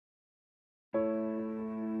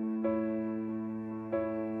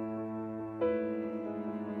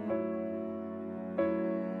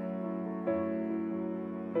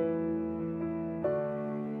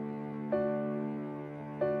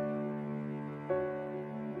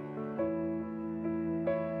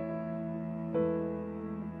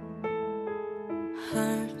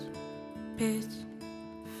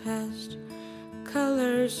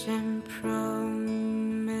tears and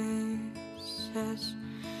promises.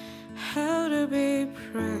 How to be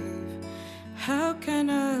brave? How can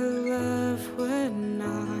I love when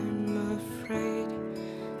I'm afraid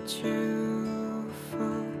to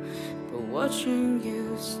fall? But watching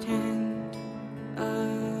you stand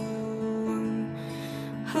alone,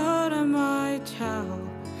 how do I tell?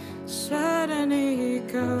 Suddenly it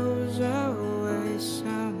goes away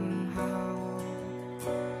somehow.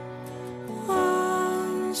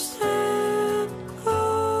 One step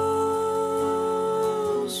closer.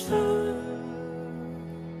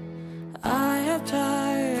 I have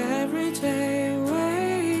died every day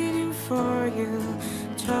waiting for you.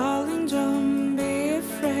 Darling, don't be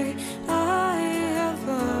afraid. I have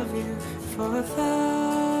loved you for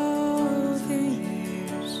 1,000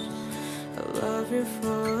 years. I love you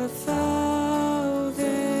for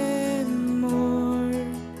 1,000 more.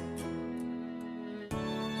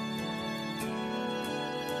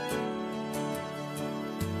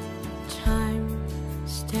 Time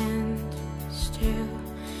stand still,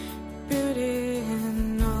 beauty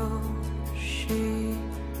and all she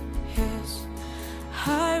is.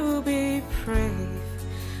 I will be brave.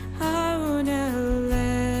 I will never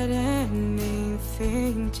let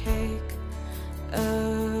anything take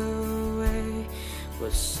away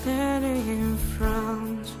what's standing in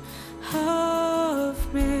front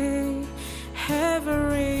of me.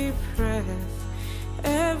 Every breath,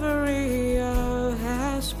 every hour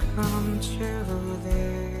has come to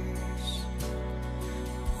this.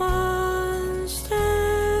 One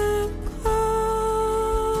step closer.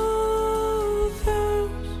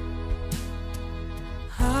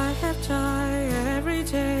 I have died every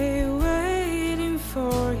day waiting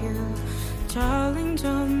for you. Darling,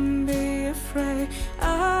 don't be afraid.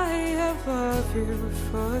 I have loved you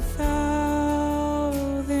for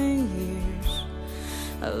 1,000 years.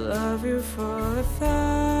 I love you for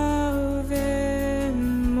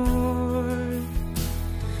 1,000 more.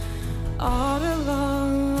 All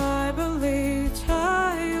along I believed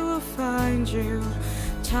I will find you.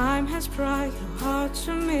 Time has brought you out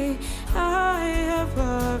to me. I have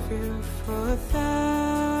loved you for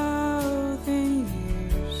 1,000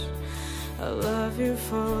 years. I love you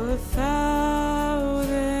for 1,000